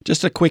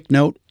Just a quick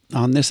note,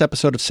 on this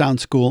episode of Sound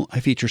School,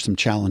 I feature some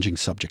challenging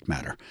subject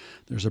matter.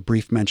 There's a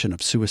brief mention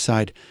of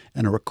suicide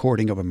and a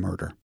recording of a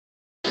murder.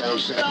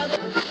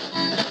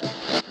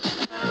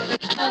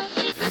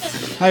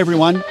 Hi,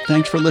 everyone.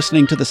 Thanks for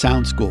listening to the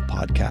Sound School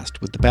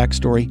podcast with the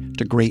backstory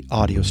to great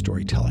audio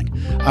storytelling.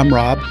 I'm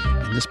Rob,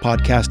 and this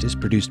podcast is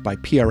produced by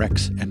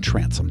PRX and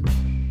Transom.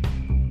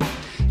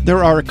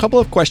 There are a couple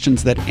of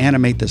questions that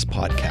animate this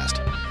podcast.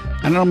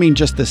 And I don't mean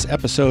just this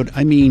episode,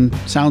 I mean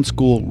Sound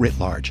School writ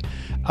large.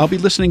 I'll be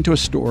listening to a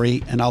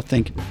story and I'll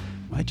think,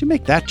 why'd you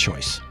make that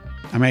choice?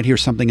 I might hear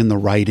something in the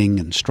writing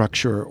and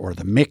structure or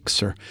the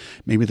mix, or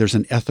maybe there's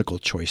an ethical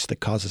choice that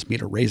causes me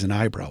to raise an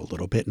eyebrow a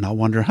little bit and I'll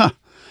wonder, how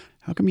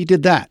come you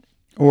did that?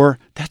 Or,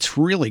 that's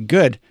really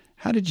good.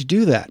 How did you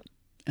do that?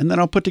 And then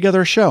I'll put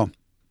together a show.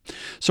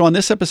 So on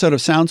this episode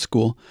of Sound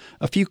School,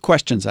 a few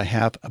questions I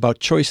have about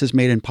choices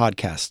made in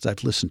podcasts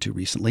I've listened to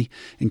recently,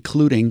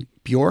 including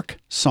Bjork,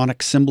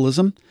 Sonic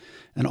Symbolism,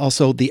 and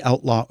also The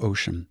Outlaw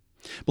Ocean.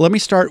 But let me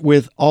start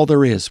with All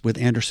There Is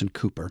with Anderson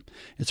Cooper.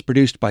 It's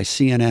produced by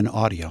CNN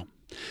Audio.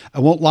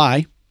 I won't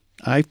lie,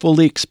 I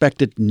fully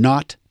expected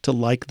not to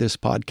like this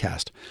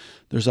podcast.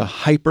 There's a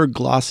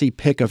hyper-glossy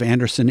pic of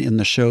Anderson in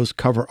the show's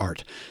cover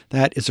art.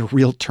 That is a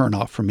real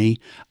turnoff for me.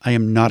 I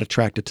am not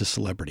attracted to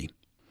celebrity.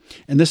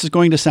 And this is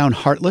going to sound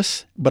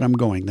heartless, but I'm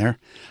going there.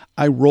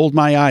 I rolled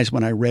my eyes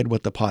when I read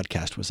what the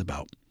podcast was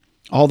about.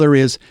 All There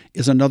Is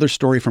another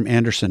story from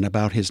Anderson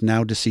about his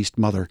now-deceased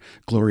mother,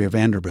 Gloria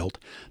Vanderbilt,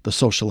 the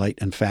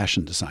socialite and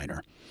fashion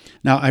designer.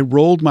 Now, I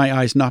rolled my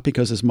eyes not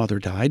because his mother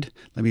died.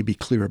 Let me be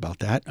clear about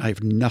that. I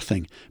have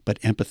nothing but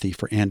empathy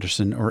for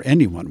Anderson or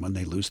anyone when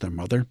they lose their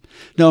mother.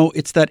 No,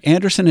 it's that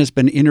Anderson has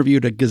been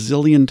interviewed a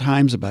gazillion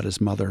times about his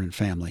mother and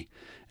family.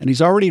 And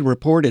he's already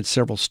reported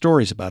several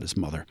stories about his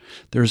mother.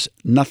 There's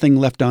Nothing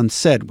Left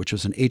Unsaid, which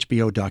was an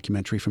HBO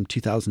documentary from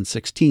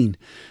 2016.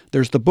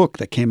 There's the book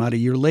that came out a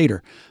year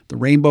later, The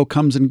Rainbow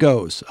Comes and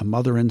Goes, A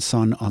Mother and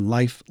Son on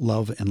Life,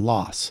 Love, and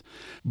Loss.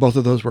 Both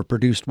of those were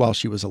produced while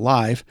she was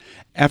alive.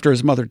 After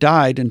his mother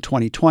died in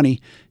 2020,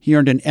 he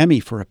earned an Emmy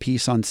for a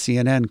piece on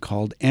CNN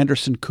called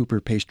Anderson Cooper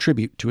Pays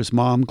Tribute to His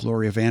Mom,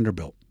 Gloria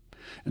Vanderbilt.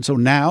 And so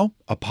now,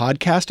 a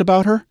podcast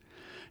about her?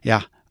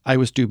 Yeah, I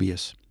was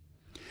dubious.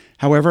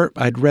 However,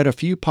 I'd read a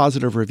few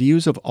positive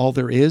reviews of All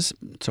There Is,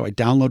 so I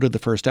downloaded the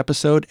first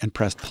episode and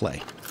pressed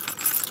play.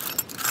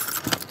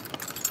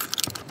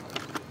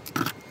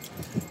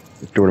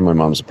 The door to my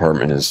mom's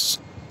apartment is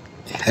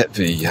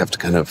heavy. You have to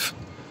kind of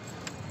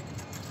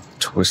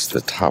twist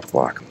the top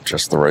lock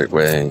just the right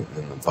way,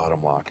 and the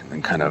bottom lock, and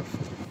then kind of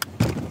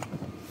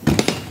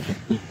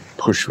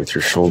push with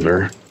your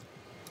shoulder.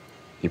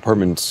 The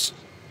apartment's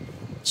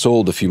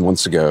sold a few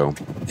months ago,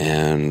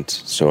 and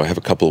so I have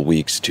a couple of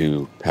weeks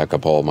to pack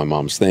up all my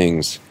mom's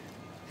things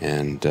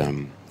and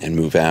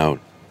move out.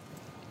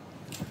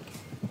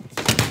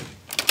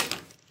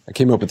 I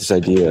came up with this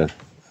idea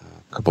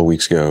a couple of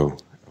weeks ago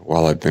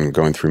while I've been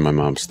going through my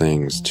mom's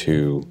things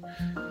to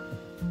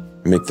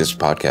make this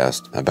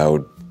podcast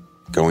about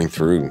going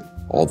through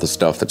all the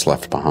stuff that's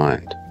left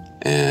behind.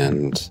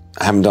 And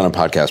I haven't done a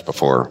podcast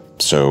before,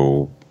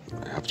 so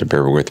I have to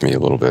bear with me a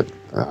little bit.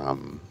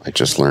 I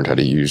just learned how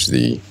to use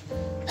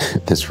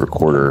this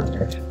recorder.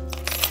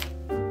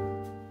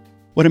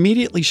 What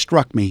immediately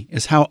struck me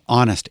is how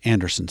honest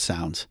Anderson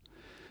sounds.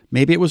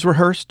 Maybe it was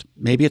rehearsed,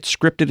 maybe it's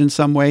scripted in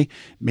some way,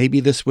 maybe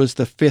this was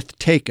the fifth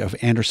take of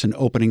Anderson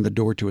opening the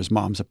door to his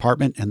mom's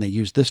apartment and they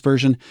used this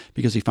version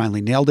because he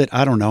finally nailed it.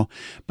 I don't know,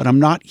 but I'm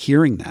not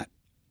hearing that.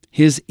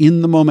 His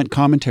in-the-moment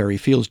commentary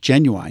feels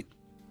genuine.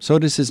 So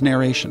does his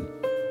narration.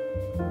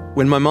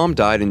 When my mom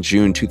died in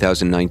June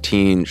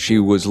 2019, she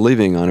was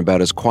living on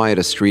about as quiet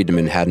a street in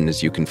Manhattan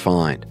as you can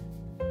find.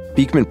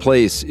 Beekman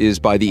Place is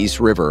by the East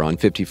River on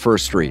 51st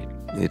Street.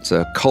 It's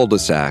a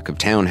cul-de-sac of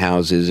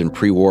townhouses and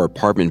pre-war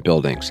apartment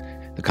buildings,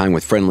 the kind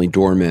with friendly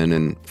doormen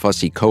and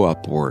fussy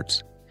co-op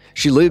boards.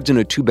 She lived in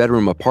a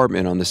 2-bedroom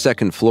apartment on the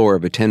second floor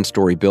of a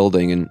 10-story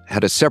building and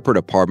had a separate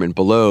apartment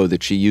below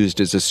that she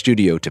used as a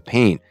studio to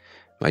paint.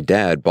 My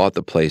dad bought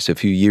the place a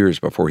few years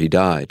before he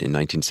died in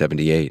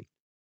 1978.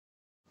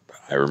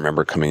 I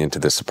remember coming into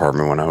this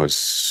apartment when I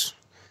was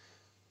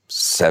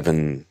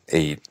 7,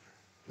 8,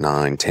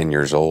 9, 10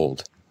 years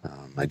old.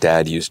 My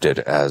dad used it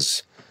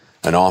as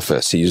an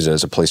office. He used it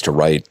as a place to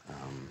write.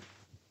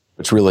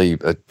 It's really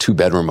a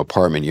 2-bedroom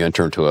apartment. You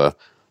enter into a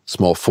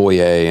small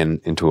foyer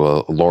and into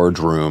a large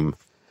room.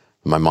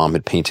 My mom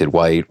had painted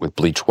white with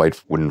bleached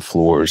white wooden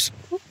floors.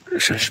 I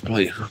should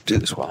probably do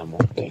this while I'm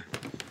walking.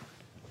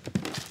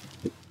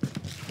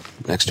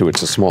 Next to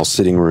it's a small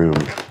sitting room,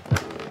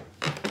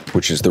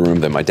 which is the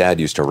room that my dad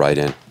used to write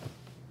in.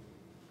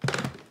 There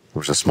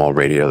was a small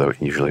radio that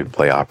would usually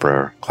play opera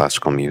or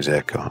classical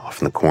music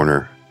off in the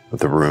corner of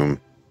the room.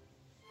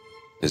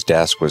 His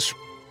desk was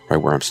right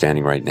where I'm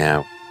standing right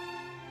now.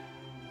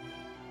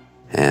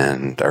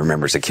 And I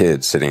remember as a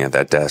kid sitting at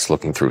that desk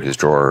looking through his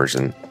drawers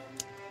and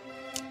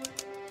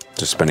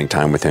just spending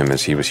time with him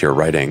as he was here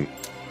writing.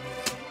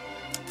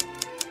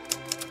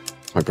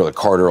 My brother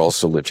Carter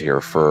also lived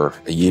here for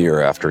a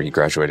year after he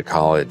graduated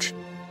college.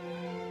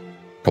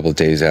 A couple of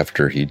days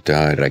after he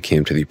died, I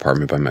came to the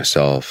apartment by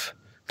myself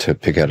to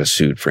pick out a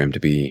suit for him to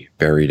be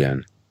buried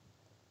in.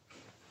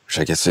 Which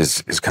I guess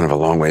is kind of a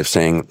long way of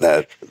saying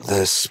that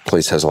this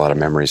place has a lot of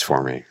memories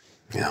for me.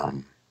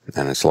 And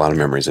it's a lot of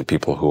memories of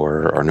people who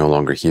are no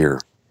longer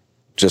here.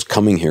 Just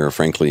coming here,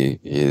 frankly,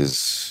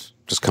 is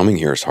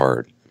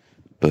hard.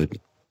 But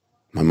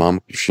my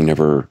mom, she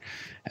never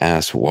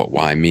asked,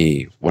 why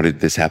me? What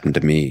did this happen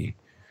to me?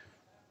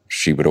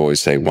 She would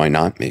always say, why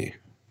not me?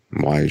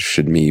 Why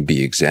should me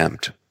be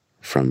exempt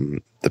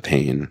from the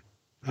pain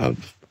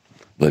of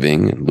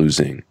living and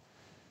losing?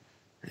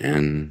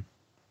 And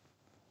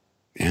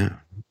yeah,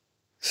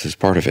 this is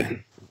part of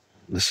it.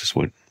 This is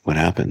what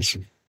happens.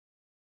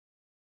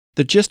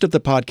 The gist of the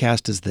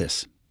podcast is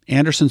this.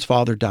 Anderson's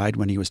father died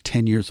when he was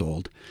 10 years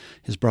old.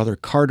 His brother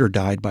Carter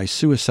died by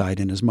suicide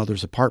in his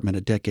mother's apartment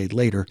a decade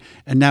later,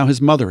 and now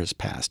his mother has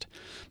passed.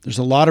 There's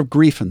a lot of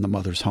grief in the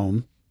mother's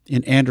home,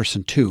 in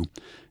Anderson too.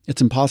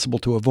 It's impossible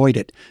to avoid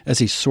it as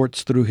he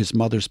sorts through his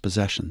mother's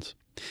possessions.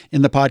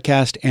 In the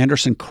podcast,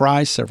 Anderson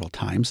cries several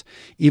times,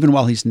 even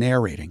while he's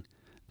narrating.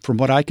 From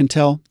what I can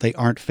tell, they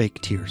aren't fake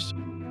tears.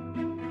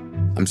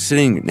 I'm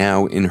sitting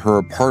now in her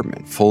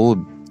apartment, full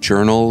of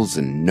journals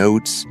and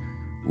notes,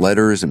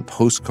 letters and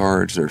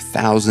postcards. There are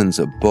thousands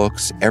of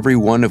books, every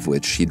one of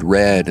which she'd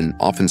read and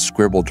often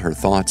scribbled her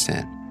thoughts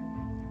in.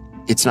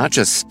 It's not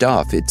just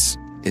stuff,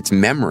 it's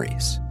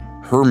memories,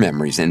 her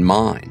memories and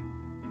mine.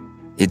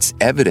 It's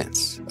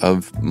evidence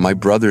of my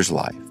brother's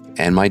life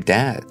and my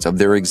dad's, of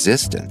their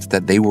existence,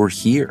 that they were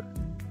here,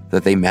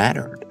 that they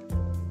mattered.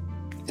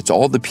 It's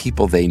all the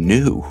people they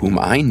knew, whom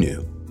I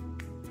knew.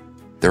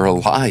 They're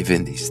alive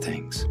in these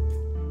things.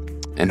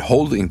 And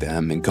holding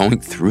them and going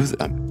through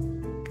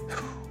them,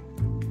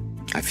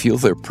 I feel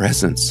their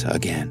presence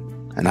again,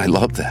 and I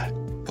love that.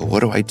 But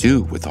what do I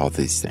do with all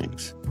these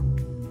things?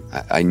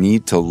 I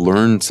need to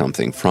learn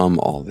something from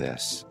all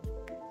this.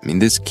 I mean,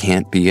 this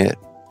can't be it.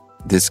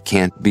 This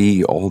can't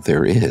be all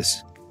there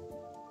is.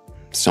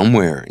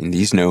 Somewhere in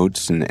these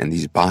notes and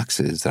these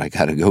boxes that I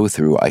got to go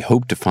through, I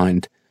hope to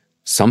find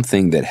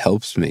something that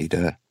helps me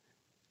to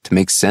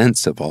make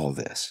sense of all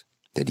this,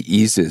 that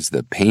eases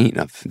the pain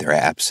of their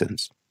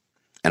absence.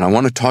 And I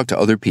want to talk to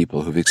other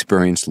people who've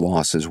experienced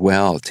loss as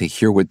well, to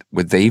hear what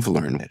they've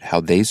learned,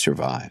 how they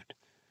survived.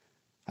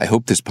 I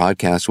hope this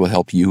podcast will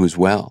help you as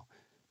well.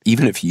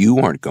 Even if you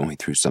aren't going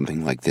through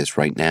something like this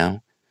right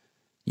now,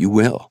 you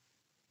will.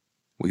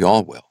 We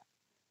all will.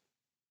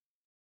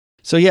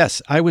 So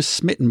yes, I was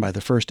smitten by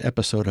the first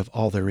episode of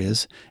All There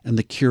Is and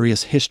the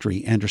curious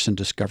history Anderson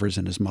discovers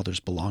in his mother's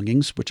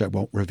belongings, which I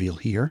won't reveal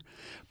here.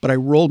 But I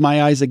rolled my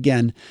eyes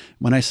again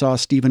when I saw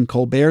Stephen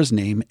Colbert's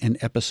name in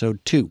episode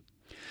 2.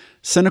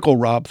 Cynical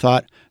Rob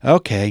thought,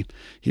 okay,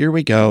 here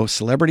we go,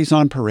 celebrities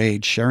on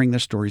parade sharing their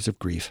stories of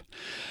grief.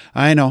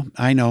 I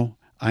know,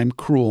 I'm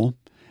cruel,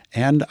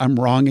 and I'm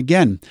wrong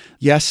again.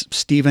 Yes,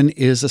 Stephen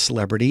is a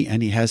celebrity,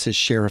 and he has his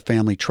share of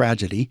family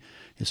tragedy.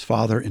 His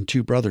father and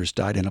 2 brothers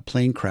died in a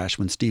plane crash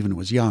when Stephen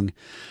was young.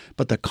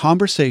 But the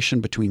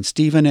conversation between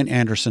Stephen and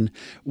Anderson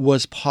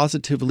was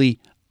positively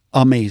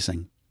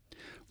amazing.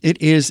 It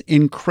is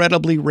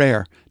incredibly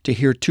rare to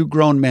hear 2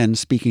 grown men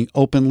speaking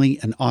openly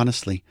and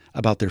honestly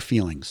about their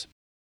feelings.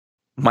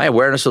 My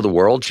awareness of the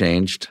world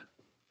changed.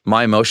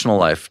 My emotional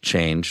life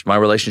changed. My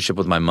relationship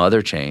with my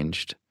mother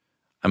changed.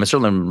 I mean,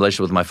 certainly my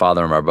relationship with my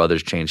father and my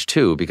brothers changed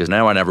too, because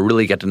now I never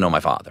really get to know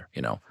my father,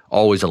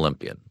 always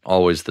Olympian,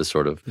 always this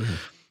sort of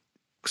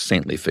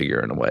saintly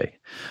figure in a way.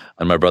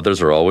 And my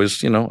brothers are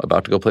always,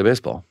 about to go play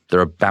baseball.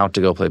 They're about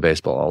to go play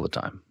baseball all the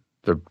time.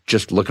 They're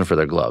just looking for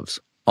their gloves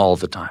all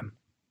the time.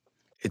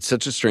 It's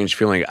such a strange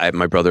feeling.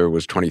 My brother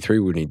was 23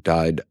 when he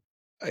died.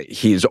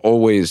 He's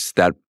always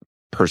that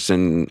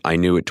person I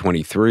knew at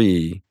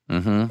 23,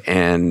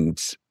 and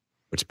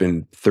it's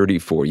been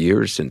 34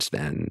 years since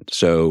then.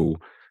 So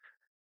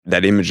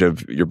that image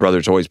of your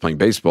brother's always playing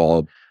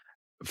baseball,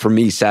 for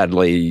me,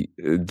 sadly,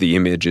 the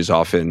image is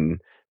often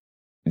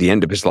the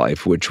end of his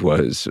life, which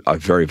was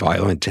very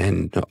violent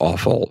and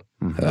awful,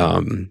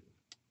 a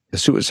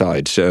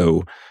suicide.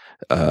 So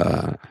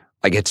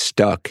I get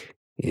stuck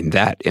in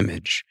that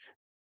image.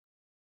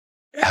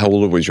 How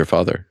old was your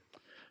father?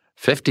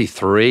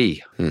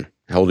 53.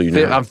 How old are you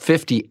now? I'm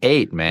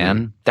 58,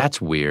 man.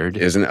 That's weird.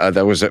 Isn't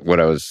that was what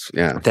I was,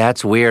 yeah.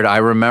 That's weird. I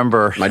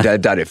remember. My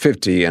dad died at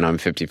 50 and I'm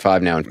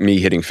 55 now. Me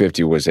hitting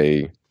 50 was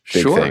a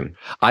big thing.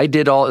 I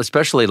did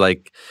especially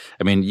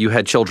you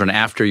had children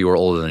after you were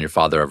older than your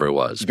father ever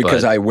was.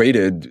 Because I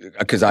waited,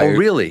 because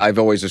really? I've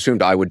always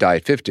assumed I would die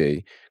at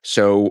 50.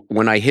 So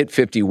when I hit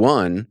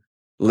 51,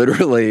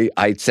 literally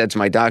I said to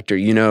my doctor,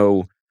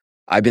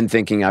 I've been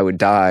thinking I would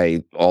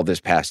die all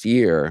this past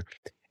year.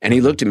 And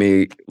he looked at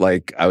me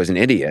like I was an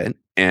idiot.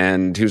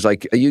 And he was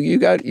like, you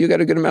got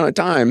a good amount of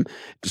time.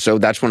 So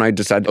that's when I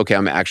decided, okay,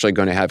 I'm actually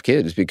going to have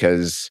kids,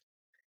 because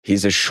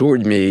he's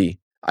assured me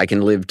I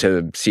can live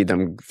to see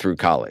them through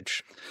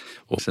college.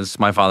 Well, since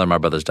my father and my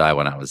brothers died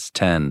when I was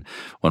 10,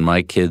 when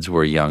my kids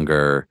were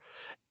younger,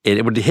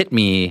 it would hit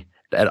me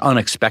at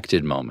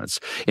unexpected moments,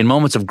 in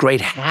moments of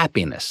great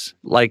happiness,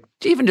 like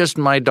even just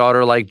my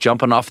daughter like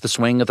jumping off the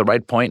swing at the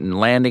right point and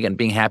landing and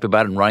being happy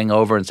about it and running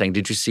over and saying,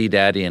 "Did you see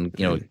Daddy?" and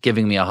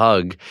giving me a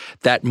hug.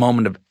 That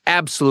moment of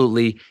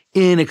absolutely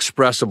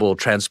inexpressible,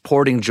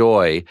 transporting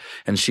joy.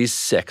 And she's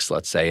 6,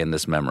 let's say, in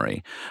this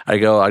memory.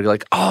 I'd go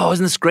like, "Oh,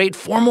 isn't this great?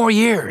 4 more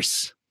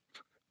years."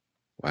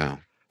 Wow.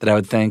 That I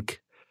would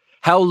think,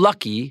 how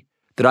lucky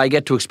that I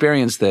get to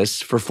experience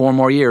this for 4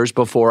 more years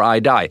before I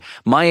die.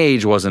 My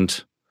age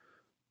wasn't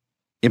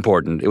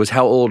important. It was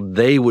how old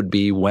they would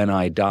be when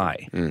I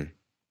die.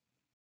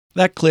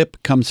 That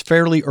clip comes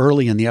fairly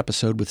early in the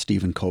episode with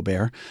Stephen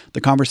Colbert.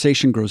 The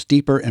conversation grows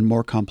deeper and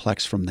more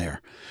complex from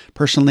there.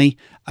 Personally,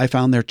 I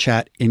found their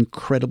chat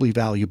incredibly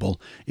valuable.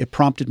 It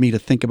prompted me to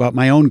think about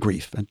my own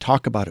grief and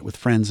talk about it with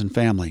friends and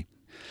family.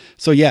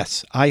 So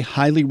yes, I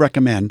highly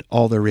recommend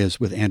All There Is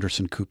with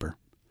Anderson Cooper.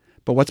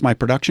 But what's my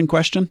production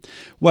question?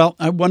 Well,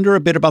 I wonder a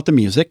bit about the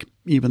music.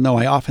 Even though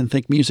I often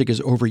think music is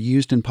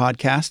overused in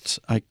podcasts,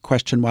 I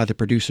question why the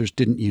producers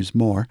didn't use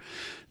more.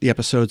 The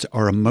episodes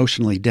are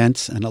emotionally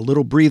dense, and a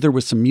little breather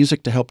with some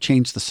music to help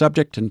change the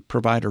subject and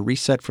provide a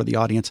reset for the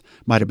audience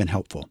might have been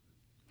helpful.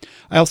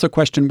 I also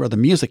question where the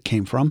music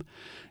came from.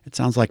 It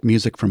sounds like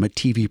music from a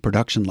TV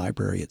production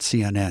library at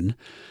CNN,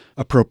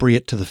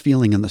 appropriate to the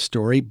feeling in the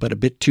story, but a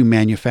bit too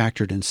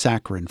manufactured and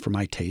saccharine for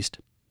my taste.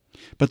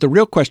 But the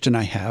real question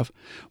I have,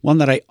 one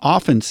that I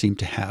often seem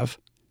to have,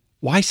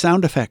 why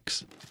sound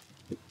effects?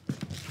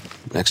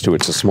 Next to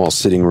it's a small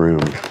sitting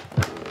room,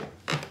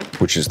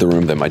 which is the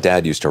room that my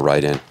dad used to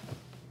write in.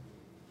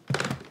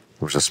 There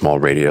was a small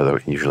radio that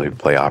would usually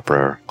play opera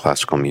or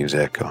classical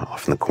music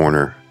off in the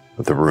corner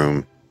of the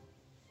room.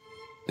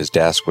 His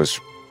desk was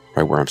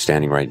right where I'm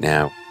standing right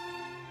now.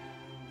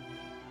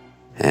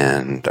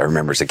 And I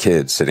remember as a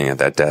kid sitting at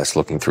that desk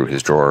looking through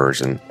his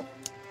drawers and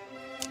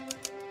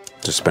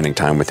just spending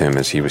time with him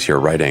as he was here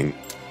writing.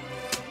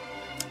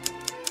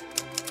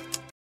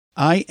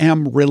 I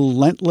am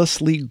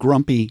relentlessly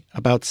grumpy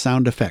about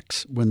sound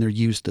effects when they're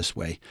used this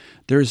way.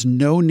 There is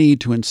no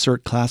need to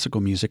insert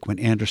classical music when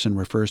Anderson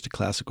refers to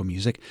classical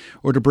music,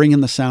 or to bring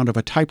in the sound of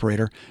a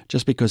typewriter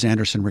just because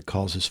Anderson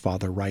recalls his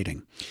father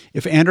writing.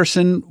 If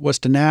Anderson was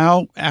to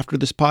now, after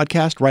this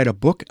podcast, write a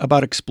book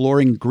about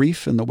exploring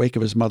grief in the wake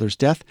of his mother's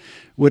death,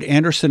 would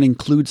Anderson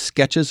include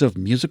sketches of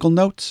musical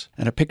notes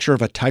and a picture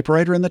of a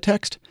typewriter in the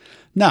text?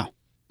 No.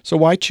 So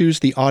why choose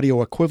the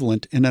audio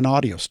equivalent in an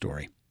audio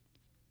story?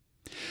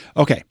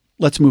 Okay,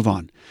 let's move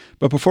on.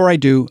 But before I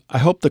do, I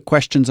hope the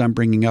questions I'm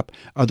bringing up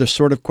are the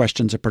sort of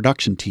questions a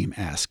production team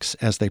asks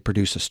as they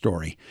produce a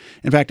story.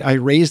 In fact, I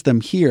raise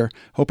them here,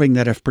 hoping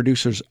that if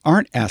producers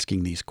aren't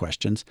asking these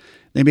questions,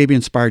 they may be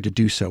inspired to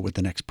do so with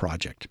the next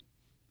project.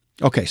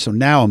 Okay, so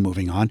now I'm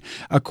moving on.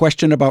 A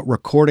question about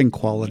recording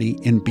quality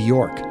in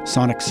Bjork,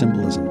 Sonic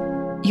Symbolism.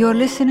 You're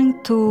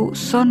listening to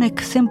Sonic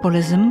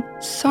Symbolism.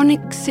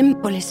 Sonic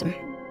Symbolism.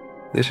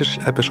 This is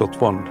episode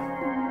 1.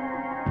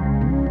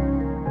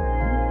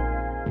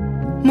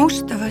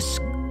 Most of us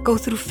go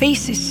through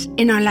phases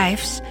in our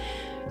lives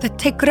that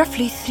take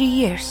roughly 3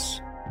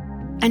 years.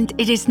 And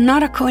it is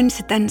not a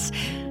coincidence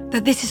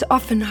that this is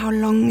often how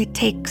long it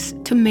takes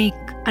to make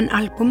an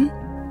album,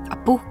 a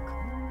book,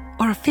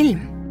 or a film.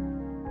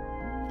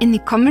 In the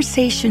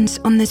conversations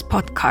on this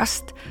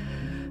podcast,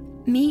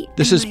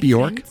 This is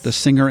Bjork, the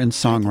singer and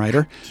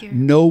songwriter.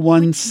 No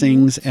one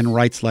sings and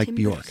writes like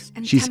Bjork.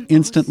 She's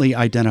instantly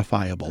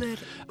identifiable,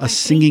 a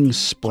singing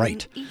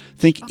sprite.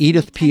 Think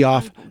Edith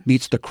Piaf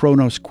meets the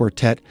Kronos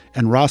Quartet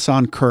and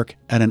Rasan Kirk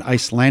at an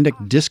Icelandic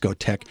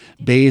discotheque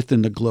bathed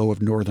in the glow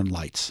of northern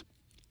lights.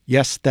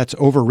 Yes, that's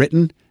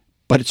overwritten,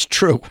 but it's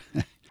true.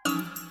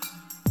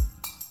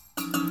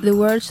 The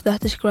words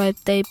that describe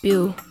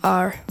debut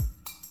are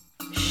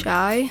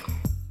shy,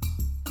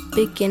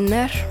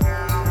 beginner,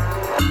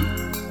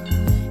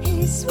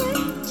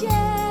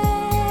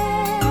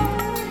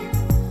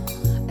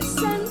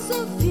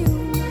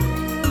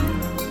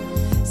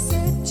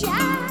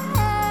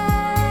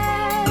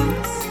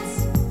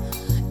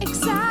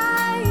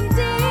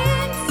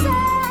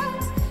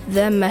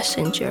 the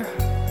messenger.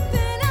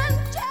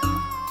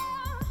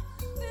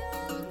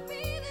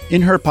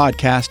 In her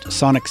podcast,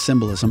 Sonic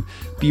Symbolism,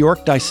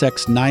 Bjork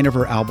dissects 9 of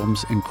her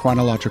albums in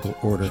chronological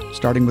order,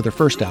 starting with her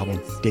first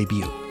album,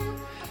 Debut.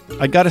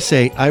 I gotta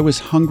say, I was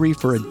hungry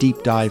for a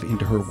deep dive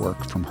into her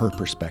work from her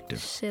perspective.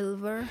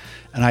 Silver.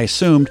 And I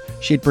assumed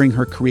she'd bring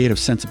her creative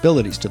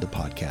sensibilities to the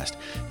podcast.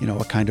 You know,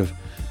 a kind of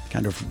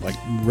like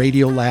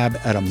radio lab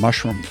at a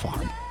mushroom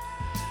farm.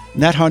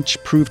 And that hunch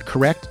proved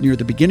correct near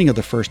the beginning of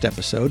the first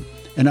episode.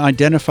 An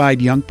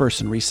identified young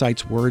person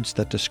recites words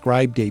that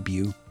describe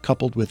Debut,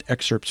 coupled with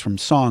excerpts from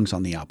songs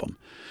on the album.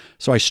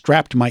 So I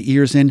strapped my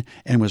ears in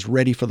and was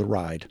ready for the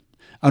ride.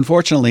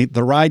 Unfortunately,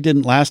 the ride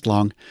didn't last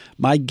long.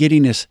 My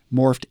giddiness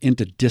morphed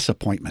into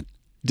disappointment,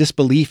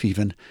 disbelief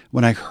even,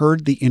 when I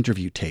heard the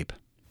interview tape.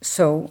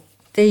 So,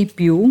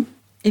 Debut,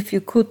 if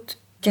you could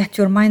get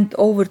your mind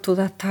over to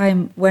that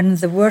time when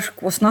the work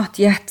was not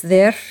yet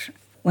there,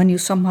 when you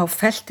somehow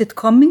felt it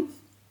coming,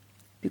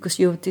 because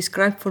you have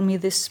described for me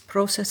this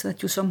process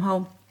that you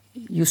somehow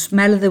you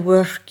smell the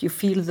work, you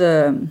feel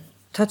the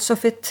touch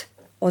of it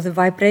or the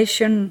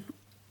vibration.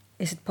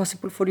 Is it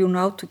possible for you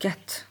now to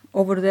get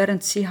over there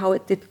and see how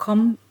it did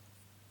come?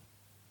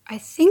 I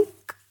think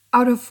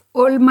out of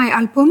all my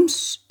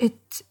albums,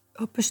 it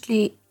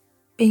obviously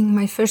being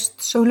my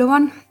first solo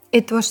one,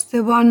 it was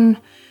the one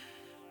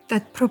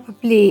that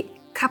probably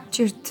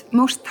captured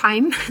most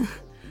time.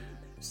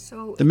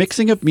 So the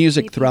mixing of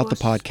music throughout the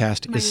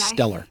podcast is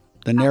stellar.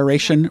 The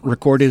narration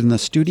recorded in the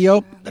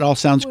studio, it all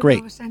sounds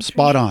great,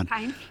 spot on.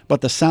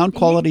 But the sound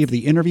quality of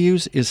the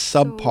interviews is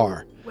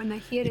subpar.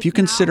 If you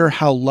consider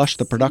how lush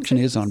the production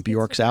is on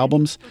Björk's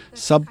albums,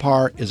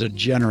 subpar is a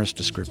generous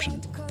description.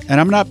 And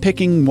I'm not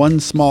picking one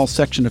small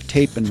section of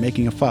tape and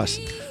making a fuss.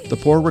 The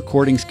poor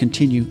recordings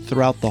continue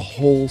throughout the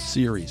whole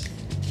series.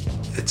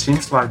 It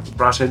seems like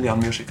Brazilian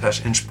music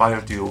has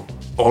inspired you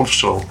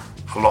also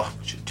a lot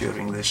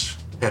during this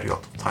period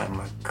of time,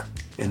 like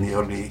in the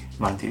early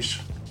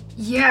 90s.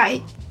 Yeah,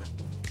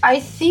 I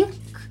think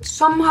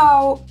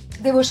somehow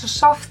there was a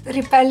soft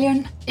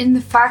rebellion in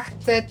the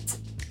fact that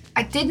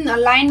I didn't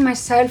align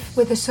myself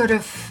with the sort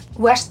of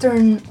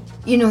Western,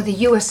 the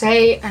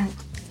USA and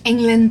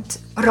England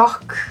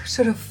rock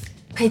sort of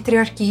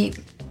patriarchy,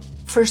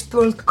 first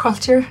world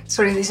culture.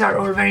 Sorry, these are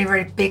all very,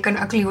 very big and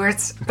ugly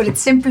words, but it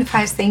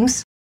simplifies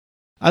things.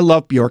 I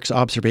love Björk's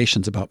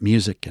observations about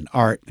music and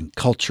art and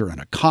culture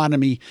and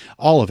economy,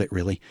 all of it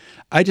really.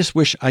 I just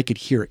wish I could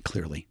hear it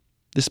clearly.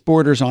 This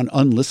borders on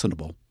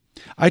unlistenable.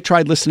 I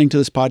tried listening to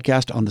this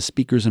podcast on the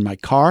speakers in my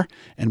car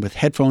and with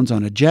headphones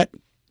on a jet,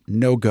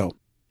 no go.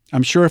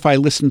 I'm sure if I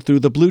listened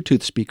through the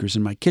Bluetooth speakers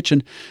in my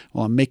kitchen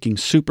while I'm making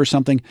soup or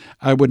something,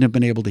 I wouldn't have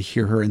been able to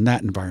hear her in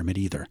that environment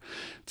either.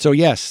 So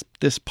yes,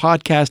 this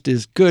podcast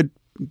is good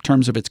in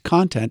terms of its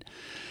content,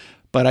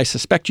 but I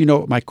suspect you know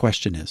what my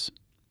question is.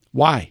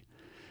 Why?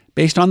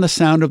 Based on the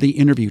sound of the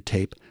interview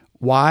tape,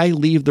 why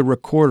leave the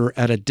recorder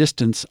at a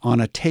distance on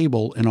a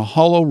table in a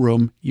hollow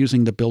room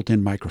using the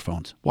built-in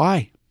microphones?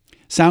 Why?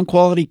 Sound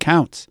quality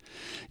counts.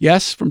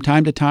 Yes, from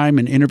time to time,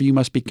 an interview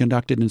must be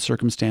conducted in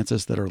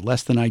circumstances that are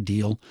less than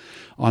ideal,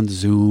 on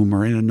Zoom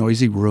or in a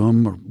noisy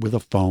room or with a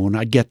phone.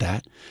 I get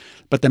that.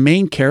 But the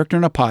main character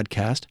in a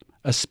podcast,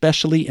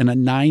 especially in a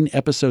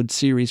 9-episode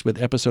series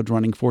with episodes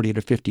running 40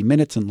 to 50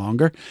 minutes and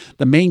longer,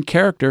 the main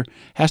character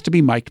has to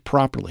be mic'd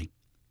properly.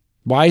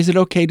 Why is it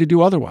okay to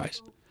do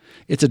otherwise?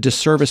 It's a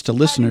disservice to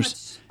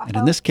listeners, and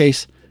in this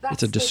case,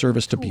 it's a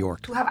disservice to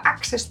Björk. To have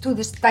access to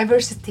this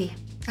diversity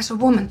as a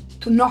woman,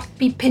 to not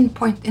be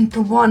pinpointed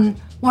into one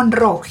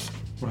role.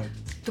 Right.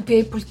 To be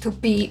able to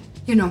be,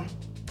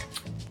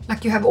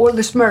 like you have all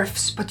the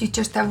Smurfs, but you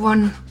just have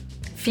one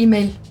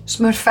female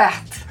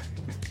Smurfette.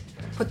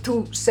 But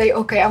to say,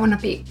 okay, I want to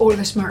be all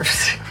the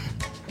Smurfs.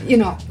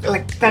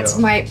 That's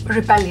my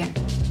rebellion.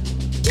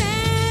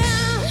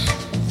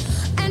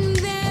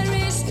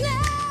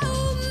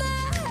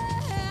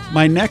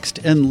 My next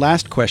and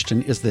last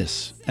question is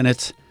this, and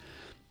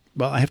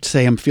I have to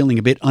say I'm feeling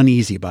a bit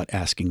uneasy about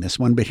asking this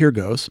one, but here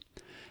goes.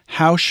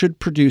 How should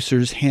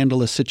producers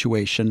handle a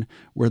situation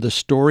where the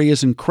story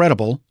is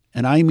incredible,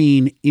 and I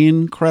mean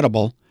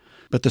incredible,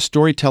 but the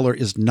storyteller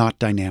is not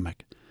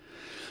dynamic?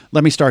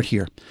 Let me start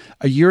here.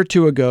 A year or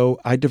two ago,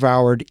 I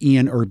devoured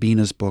Ian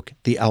Urbina's book,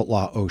 The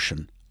Outlaw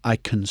Ocean. I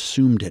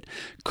consumed it.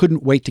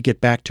 Couldn't wait to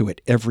get back to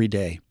it every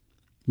day.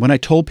 When I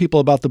told people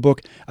about the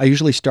book, I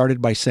usually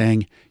started by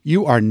saying,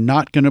 "You are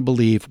not going to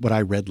believe what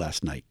I read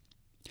last night."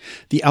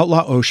 The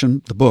Outlaw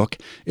Ocean, the book,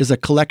 is a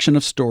collection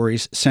of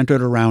stories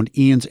centered around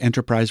Ian's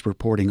enterprise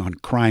reporting on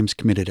crimes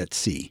committed at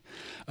sea,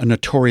 a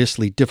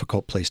notoriously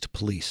difficult place to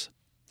police.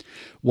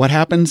 What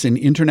happens in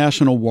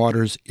international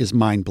waters is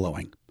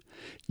mind-blowing.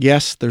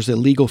 Yes, there's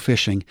illegal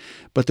fishing,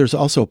 but there's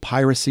also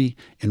piracy,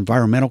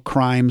 environmental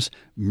crimes,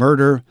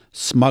 murder,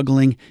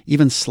 smuggling,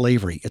 even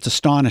slavery. It's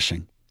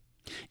astonishing.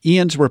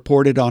 Ian's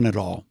reported on it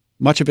all,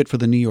 much of it for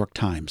the New York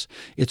Times.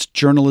 It's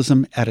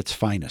journalism at its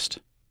finest.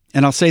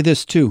 And I'll say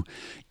this too,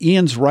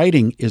 Ian's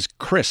writing is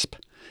crisp.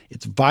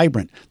 It's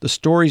vibrant. The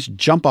stories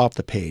jump off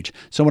the page.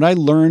 So when I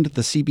learned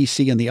the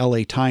CBC and the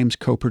LA Times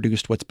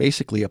co-produced what's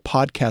basically a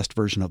podcast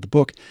version of the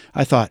book,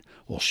 I thought,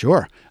 well,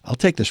 sure, I'll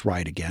take this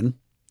ride again.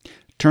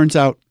 Turns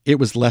out it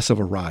was less of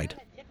a ride.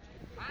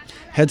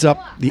 Heads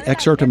up, the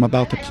excerpt I'm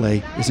about to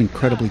play is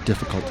incredibly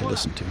difficult to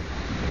listen to.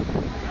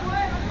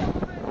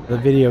 The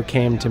video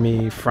came to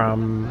me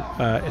from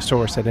a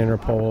source at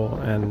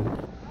Interpol,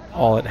 and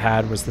all it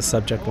had was the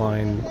subject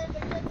line,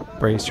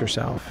 "Brace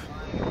yourself."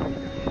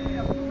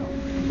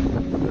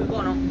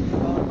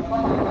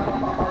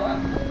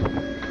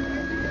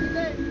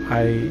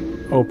 I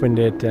opened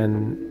it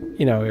and,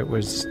 it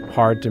was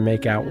hard to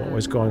make out what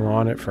was going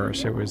on at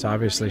first. It was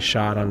obviously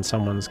shot on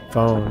someone's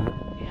phone.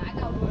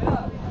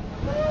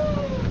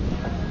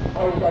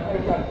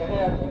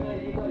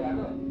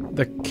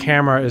 The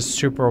camera is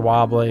super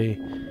wobbly.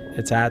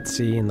 It's at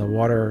sea and the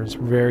water is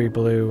very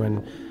blue,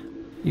 and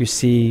you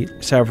see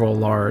several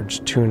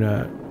large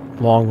tuna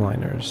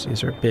longliners.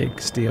 These are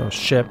big steel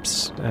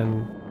ships,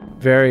 and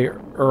very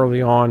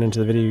early on into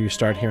the video you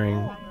start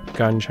hearing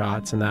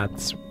gunshots, and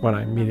that's when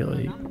I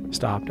immediately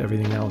stopped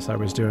everything else I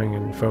was doing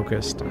and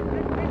focused.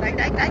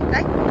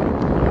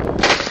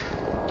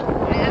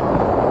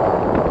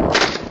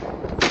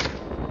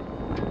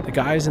 The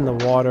guys in the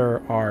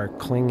water are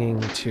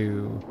clinging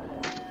to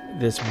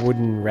this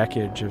wooden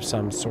wreckage of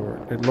some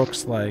sort. It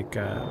looks like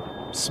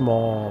a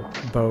small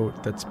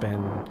boat that's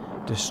been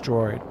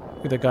destroyed.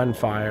 The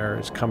gunfire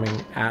is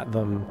coming at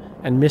them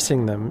and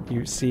missing them.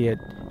 You see it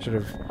sort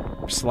of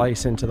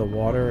slice into the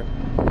water.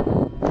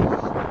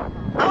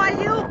 How are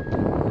you?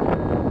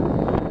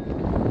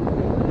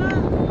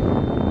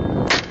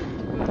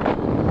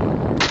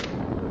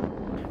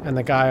 And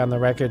the guy on the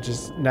wreckage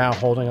is now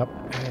holding up...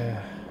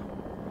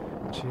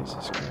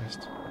 Jesus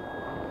Christ.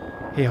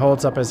 He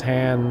holds up his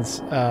hands,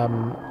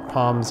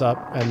 palms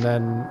up, and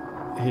then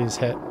he's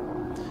hit.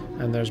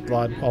 And there's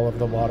blood all over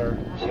the water.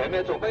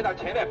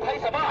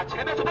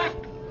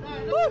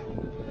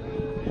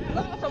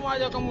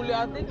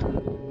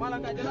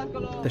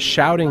 The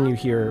shouting you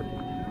hear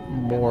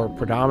more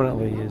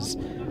predominantly is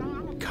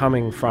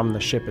coming from the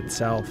ship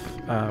itself,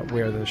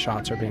 where the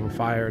shots are being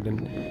fired.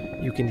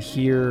 And you can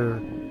hear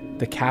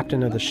the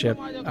captain of the ship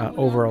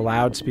over a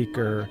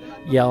loudspeaker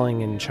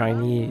yelling in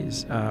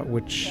Chinese,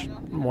 which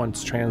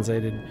once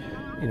translated,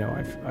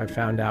 I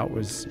found out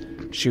was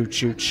shoot,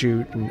 shoot,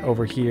 shoot, and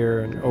over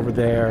here and over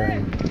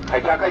there.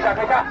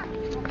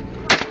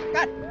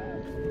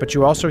 But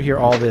you also hear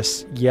all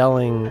this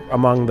yelling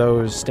among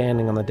those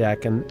standing on the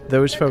deck, and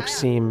those folks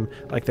seem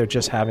like they're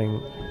just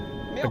having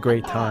a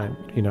great time.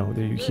 You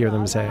hear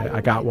them say, I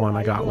got one,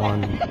 I got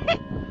one.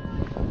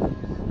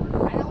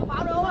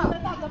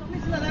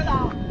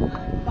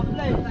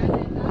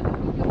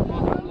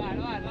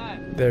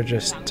 They're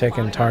just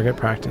taking target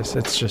practice.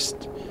 It's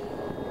just...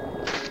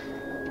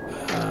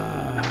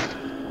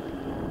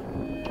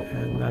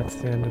 and that's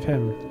the end of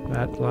him.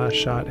 That last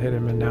shot hit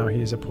him, and now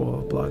he's a pool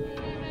of blood.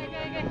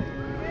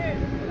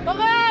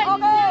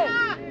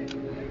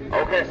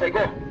 Okay, say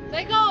go.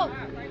 Say go.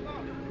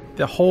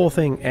 The whole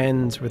thing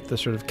ends with the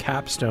sort of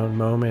capstone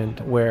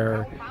moment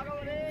where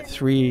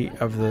 3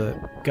 of the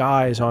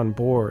guys on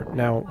board.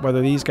 Now,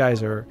 whether these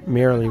guys are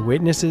merely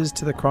witnesses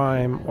to the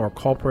crime or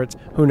culprits,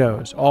 who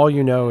knows? All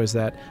you know is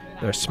that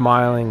they're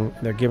smiling,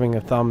 they're giving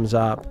a thumbs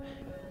up.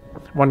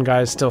 One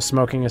guy's still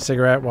smoking a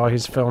cigarette while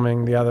he's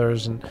filming the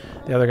others, and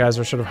the other guys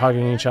are sort of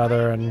hugging each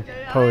other and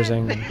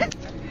posing.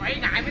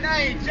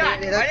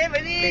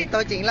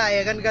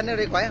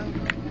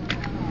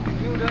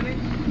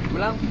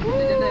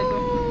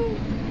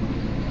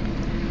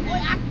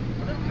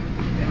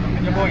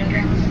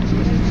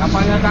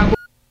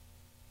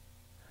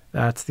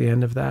 That's the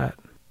end of that.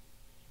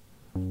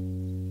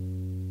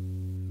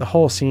 The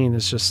whole scene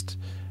is just,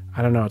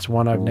 I don't know, it's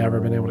one I've never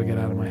been able to get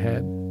out of my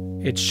head.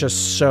 It's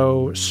just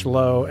so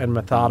slow and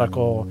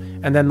methodical.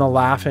 And then the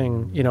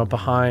laughing,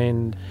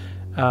 behind,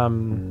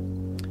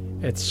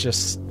 it's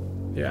just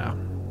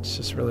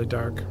really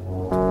dark.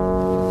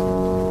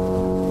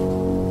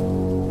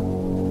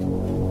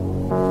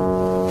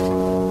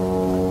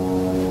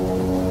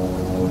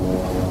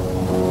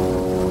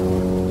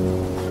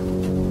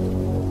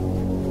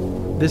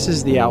 This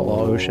is The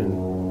Outlaw Ocean,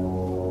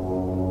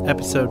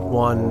 Episode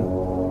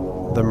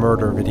 1, The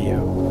Murder Video.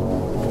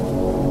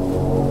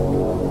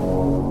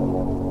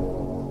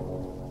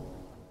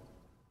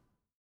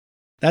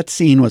 That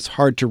scene was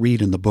hard to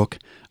read in the book.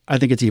 I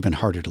think it's even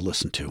harder to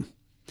listen to.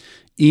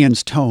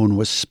 Ian's tone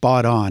was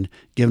spot on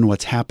given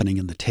what's happening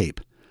in the tape.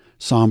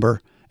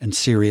 Somber and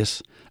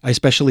serious. I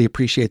especially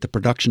appreciate the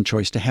production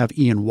choice to have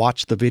Ian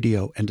watch the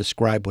video and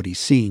describe what he's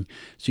seeing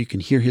so you can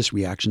hear his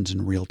reactions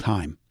in real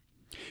time.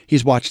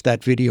 He's watched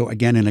that video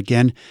again and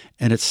again,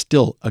 and it's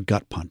still a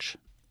gut punch.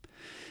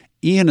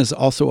 Ian is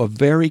also a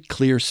very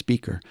clear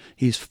speaker.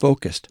 He's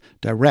focused,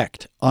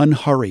 direct,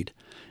 unhurried,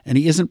 and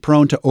he isn't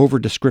prone to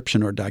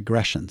over-description or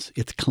digressions.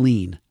 It's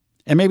clean.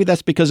 And maybe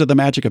that's because of the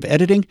magic of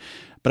editing,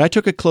 but I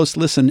took a close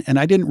listen and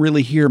I didn't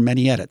really hear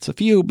many edits. A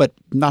few, but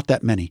not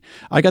that many.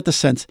 I got the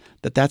sense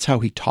that that's how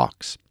he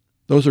talks.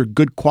 Those are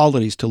good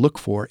qualities to look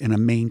for in a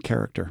main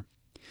character.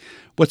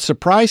 What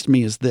surprised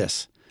me is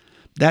this.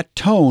 That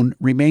tone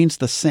remains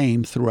the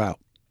same throughout.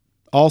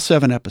 All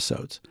 7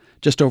 episodes,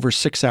 just over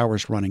 6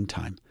 hours running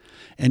time.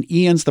 And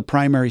Ian's the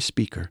primary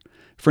speaker.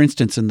 For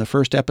instance, in the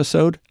first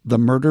episode, The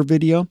Murder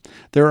Video,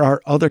 there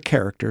are other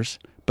characters,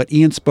 but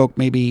Ian spoke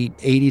maybe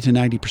 80 to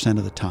 90%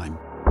 of the time.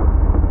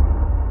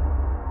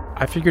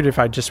 I figured if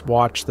I just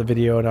watched the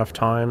video enough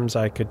times,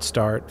 I could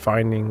start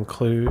finding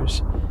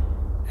clues.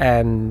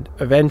 And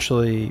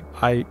eventually,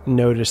 I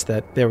noticed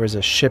that there was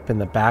a ship in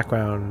the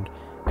background,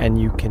 and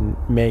you can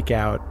make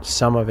out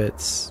some of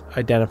its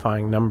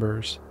identifying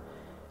numbers.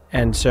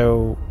 And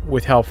so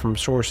with help from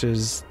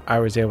sources, I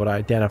was able to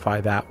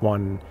identify that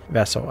one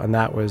vessel. And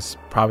that was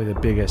probably the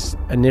biggest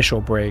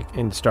initial break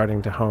in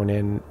starting to hone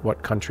in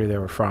what country they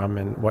were from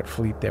and what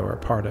fleet they were a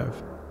part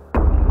of.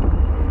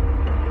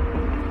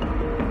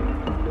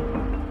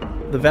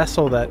 The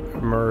vessel that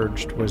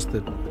emerged was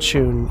the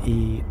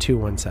Chun-E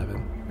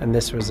 217. And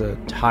this was a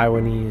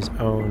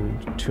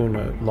Taiwanese-owned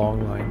tuna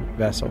longline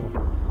vessel.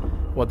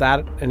 What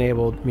that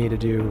enabled me to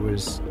do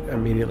was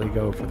immediately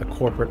go for the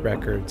corporate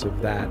records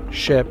of that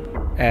ship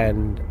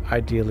and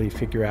ideally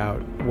figure out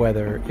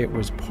whether it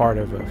was part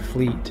of a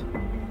fleet.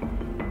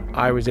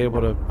 I was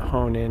able to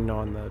hone in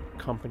on the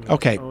company.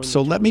 Okay,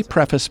 so let me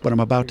preface what I'm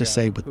about to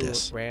say with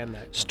this.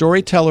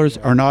 Storytellers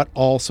are not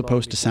all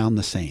supposed to sound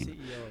the same.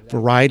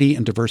 Variety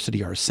and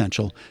diversity are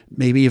essential,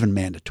 maybe even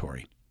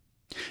mandatory.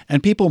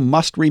 And people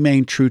must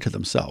remain true to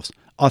themselves,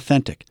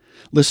 authentic.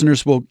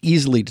 Listeners will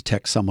easily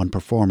detect someone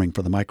performing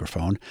for the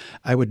microphone.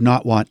 I would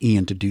not want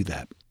Ian to do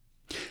that.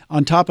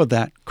 On top of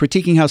that,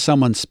 critiquing how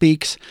someone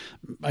speaks,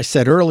 I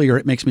said earlier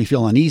it makes me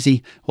feel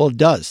uneasy. Well, it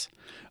does.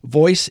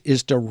 Voice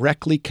is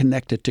directly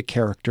connected to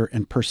character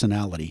and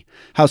personality.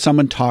 How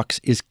someone talks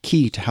is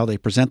key to how they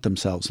present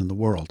themselves in the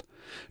world.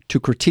 To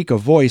critique a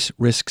voice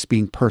risks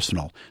being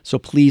personal, so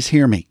please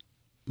hear me.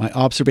 My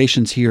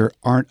observations here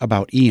aren't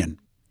about Ian.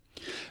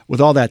 With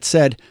all that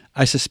said,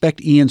 I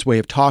suspect Ian's way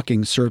of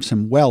talking serves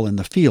him well in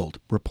the field,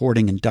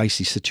 reporting in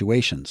dicey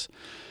situations.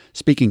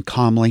 Speaking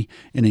calmly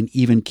in an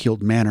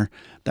even-keeled manner,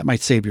 that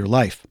might save your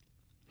life.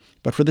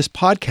 But for this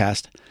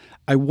podcast,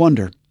 I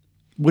wonder,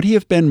 would he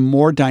have been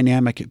more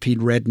dynamic if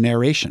he'd read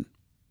narration?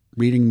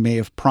 Reading may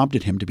have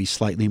prompted him to be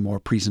slightly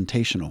more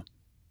presentational.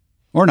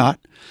 Or not.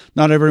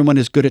 Not everyone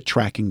is good at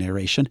tracking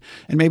narration,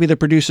 and maybe the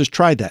producers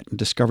tried that and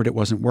discovered it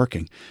wasn't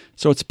working.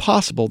 So it's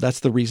possible that's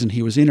the reason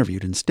he was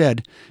interviewed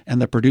instead,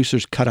 and the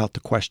producers cut out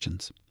the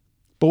questions.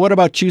 But what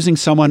about choosing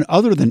someone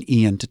other than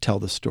Ian to tell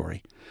the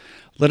story?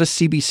 Let a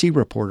CBC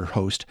reporter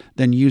host,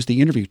 then use the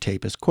interview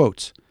tape as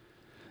quotes.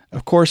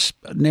 Of course,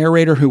 a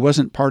narrator who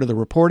wasn't part of the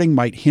reporting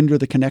might hinder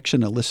the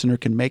connection a listener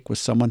can make with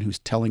someone who's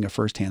telling a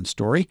first-hand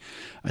story.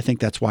 I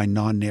think that's why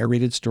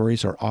non-narrated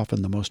stories are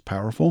often the most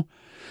powerful.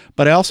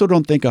 But I also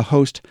don't think a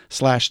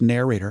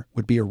host/narrator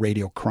would be a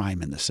radio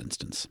crime in this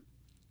instance.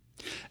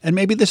 And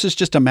maybe this is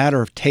just a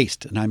matter of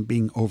taste, and I'm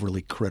being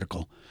overly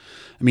critical.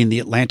 I mean, The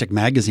Atlantic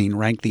magazine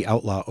ranked The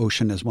Outlaw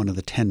Ocean as one of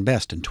the 10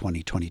 best in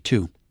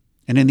 2022.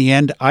 And in the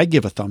end, I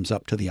give a thumbs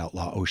up to the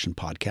Outlaw Ocean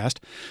podcast.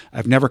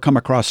 I've never come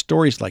across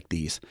stories like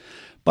these,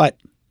 but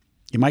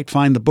you might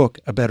find the book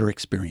a better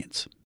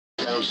experience.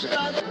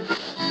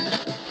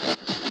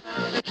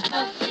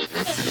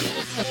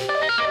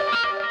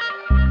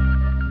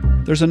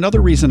 There's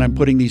another reason I'm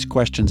putting these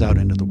questions out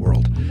into the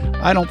world.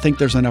 I don't think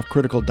there's enough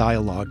critical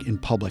dialogue in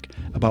public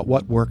about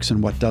what works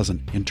and what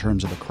doesn't in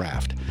terms of the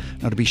craft.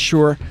 Now, to be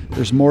sure,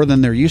 there's more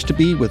than there used to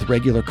be with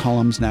regular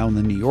columns now in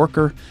the New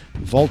Yorker,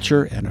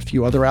 Vulture, and a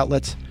few other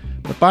outlets.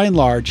 But by and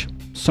large,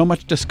 so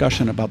much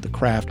discussion about the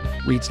craft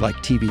reads like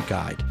TV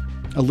Guide,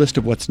 a list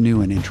of what's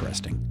new and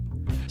interesting.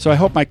 So I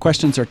hope my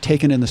questions are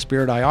taken in the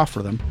spirit I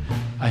offer them.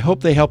 I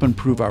hope they help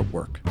improve our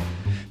work.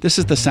 This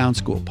is the Sound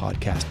School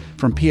podcast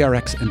from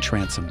PRX and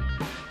Transom.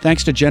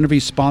 Thanks to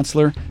Genevieve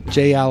Sponsler,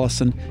 Jay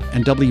Allison,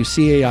 and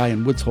WCAI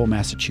in Woods Hole,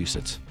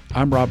 Massachusetts.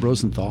 I'm Rob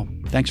Rosenthal.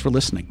 Thanks for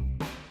listening.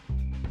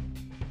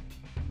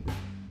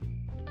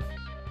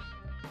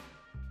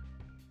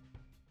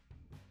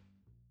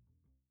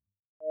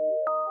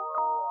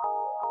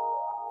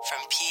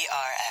 From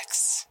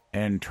PRX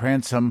and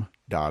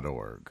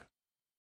Transom.org.